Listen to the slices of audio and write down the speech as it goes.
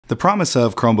The promise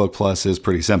of Chromebook Plus is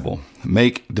pretty simple.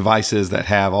 Make devices that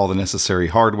have all the necessary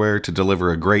hardware to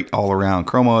deliver a great all-around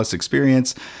ChromeOS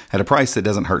experience at a price that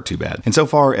doesn't hurt too bad. And so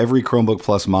far, every Chromebook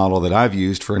Plus model that I've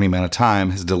used for any amount of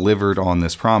time has delivered on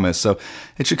this promise, so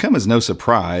it should come as no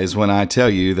surprise when I tell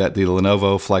you that the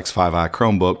Lenovo Flex 5i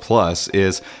Chromebook Plus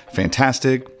is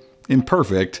fantastic,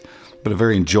 imperfect, but a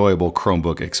very enjoyable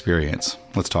Chromebook experience.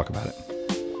 Let's talk about it.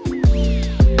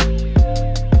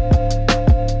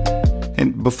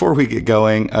 And before we get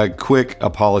going, a quick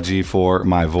apology for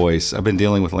my voice. I've been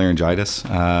dealing with laryngitis.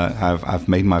 I've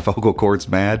made my vocal cords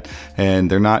mad, and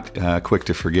they're not quick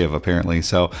to forgive, apparently.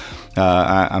 So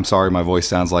I'm sorry my voice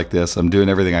sounds like this. I'm doing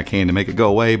everything I can to make it go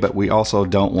away, but we also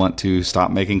don't want to stop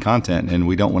making content, and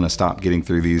we don't want to stop getting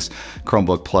through these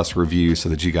Chromebook Plus reviews so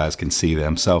that you guys can see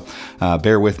them. So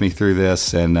bear with me through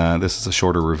this, and this is a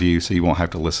shorter review, so you won't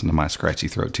have to listen to my scratchy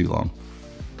throat too long.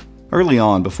 Early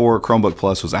on, before Chromebook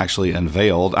Plus was actually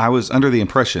unveiled, I was under the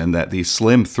impression that the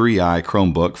Slim 3i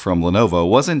Chromebook from Lenovo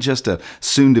wasn't just a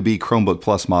soon-to-be Chromebook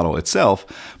Plus model itself,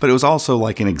 but it was also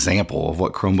like an example of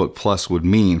what Chromebook Plus would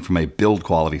mean from a build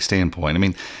quality standpoint. I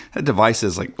mean, that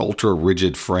device's like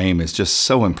ultra-rigid frame is just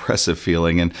so impressive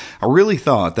feeling, and I really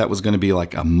thought that was going to be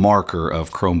like a marker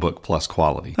of Chromebook Plus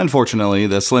quality. Unfortunately,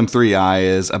 the Slim 3i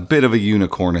is a bit of a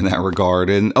unicorn in that regard,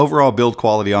 and overall build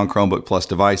quality on Chromebook Plus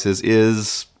devices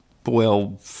is,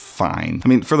 well, fine. I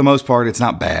mean, for the most part, it's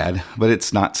not bad, but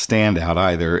it's not standout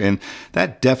either, and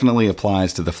that definitely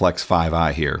applies to the Flex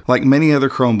 5i here. Like many other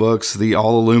Chromebooks, the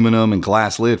all aluminum and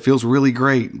glass lid feels really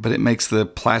great, but it makes the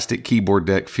plastic keyboard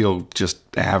deck feel just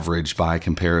average by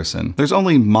comparison. There's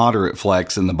only moderate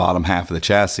flex in the bottom half of the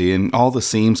chassis, and all the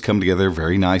seams come together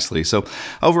very nicely. So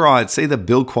overall, I'd say the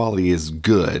build quality is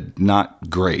good, not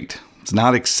great. It's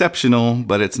not exceptional,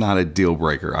 but it's not a deal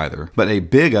breaker either. But a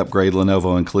big upgrade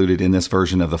Lenovo included in this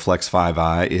version of the Flex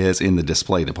 5i is in the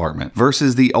display department.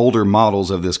 Versus the older models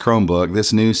of this Chromebook,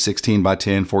 this new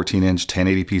 16x10 14-inch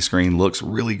 1080p screen looks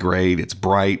really great. It's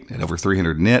bright at over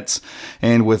 300 nits,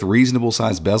 and with reasonable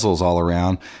sized bezels all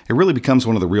around, it really becomes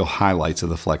one of the real highlights of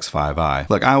the Flex 5i.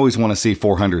 Look, I always want to see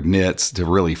 400 nits to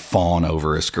really fawn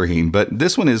over a screen, but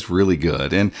this one is really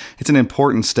good, and it's an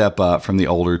important step up from the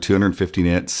older 250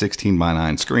 nit 16x9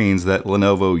 screens that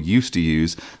Lenovo used to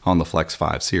use on the Flex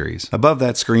 5 series. Above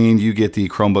that screen, you get the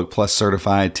Chromebook Plus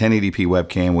certified 1080p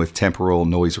webcam with temporal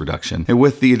noise reduction. And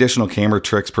with the additional camera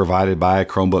tricks provided by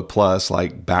Chromebook Plus,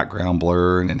 like background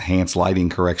blur and enhanced lighting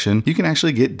correction, you can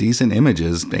actually get decent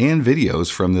images and videos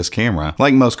from this camera.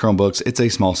 Like most Chromebooks, it's a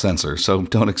small sensor, so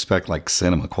don't expect like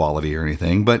cinema quality or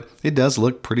anything, but it does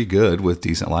look pretty good with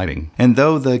decent lighting. And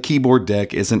though the keyboard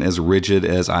deck isn't as rigid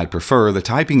as I'd prefer, the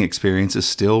typing experience is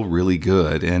still really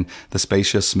good, and the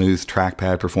spacious, smooth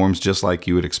trackpad performs just like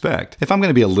you would expect. If I'm going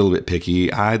to be a little bit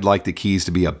picky, I'd like the keys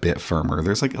to be a bit firmer.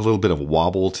 There's like a little bit of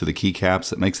wobble to the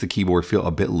keycaps that makes the keyboard feel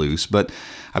a bit loose, but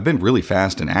I've been really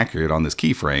fast and accurate on this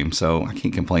keyframe, so I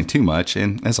can't complain too much,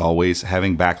 and as always,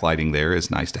 having backlighting there is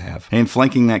nice to have. And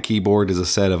flanking that keyboard is a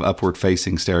set of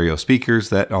upward-facing stereo speakers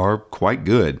that are quite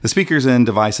good. The speakers in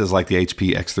devices like the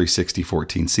HP X360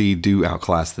 14C do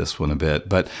outclass this one a bit,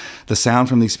 but the sound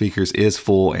from these speakers is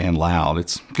full and loud.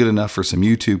 It's good enough for some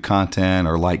YouTube content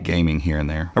or light gaming here and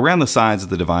there. Around the sides of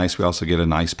the device, we also get a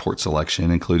nice port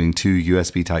selection, including 2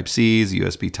 USB Type-Cs,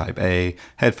 USB Type-A,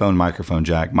 headphone microphone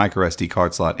jack, micro SD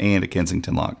card slot, and a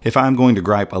Kensington lock. If I'm going to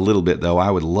gripe a little bit though, I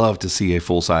would love to see a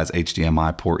full-size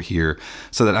HDMI port here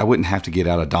so that I wouldn't have to get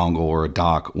out a dongle or a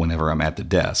dock whenever I'm at the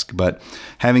desk, but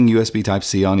having USB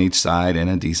Type-C on each side and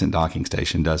a decent docking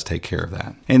station does take care of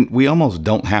that. And we almost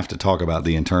don't have to talk about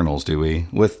the internals, do we?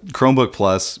 With Chromebook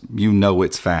Plus, you know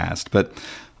it's fast, but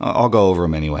I'll go over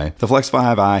them anyway. The Flex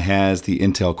 5i has the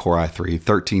Intel Core i3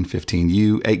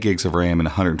 1315U, 8 gigs of RAM and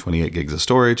 128 gigs of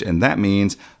storage, and that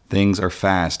means things are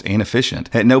fast and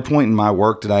efficient. At no point in my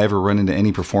work did I ever run into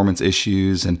any performance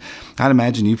issues, and I'd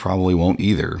imagine you probably won't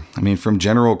either. I mean, from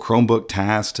general Chromebook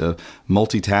tasks to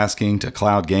multitasking to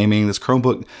cloud gaming, this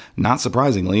Chromebook, not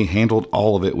surprisingly, handled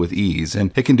all of it with ease,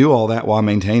 and it can do all that while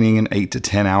maintaining an 8 to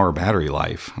 10 hour battery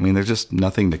life. I mean, there's just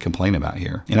nothing to complain about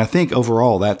here. And I think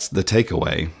overall that's the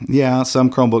takeaway. Yeah, some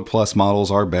Chromebook Plus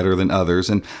models are better than others,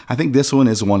 and I think this one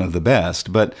is one of the best,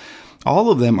 but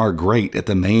all of them are great at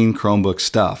the main Chromebook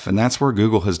stuff, and that's where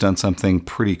Google has done something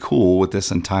pretty cool with this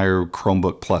entire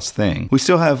Chromebook Plus thing. We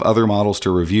still have other models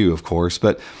to review, of course,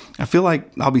 but I feel like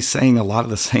I'll be saying a lot of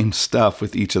the same stuff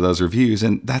with each of those reviews,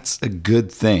 and that's a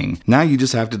good thing. Now you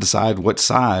just have to decide what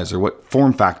size or what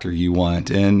form factor you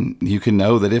want, and you can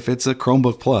know that if it's a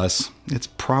Chromebook Plus, it's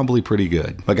probably pretty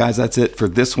good. But guys, that's it for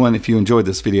this one. If you enjoyed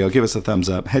this video, give us a thumbs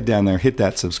up, head down there, hit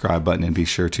that subscribe button, and be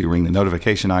sure to ring the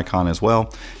notification icon as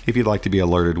well if you'd like to be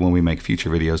alerted when we make future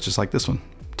videos just like this one.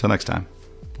 Till next time,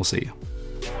 we'll see you.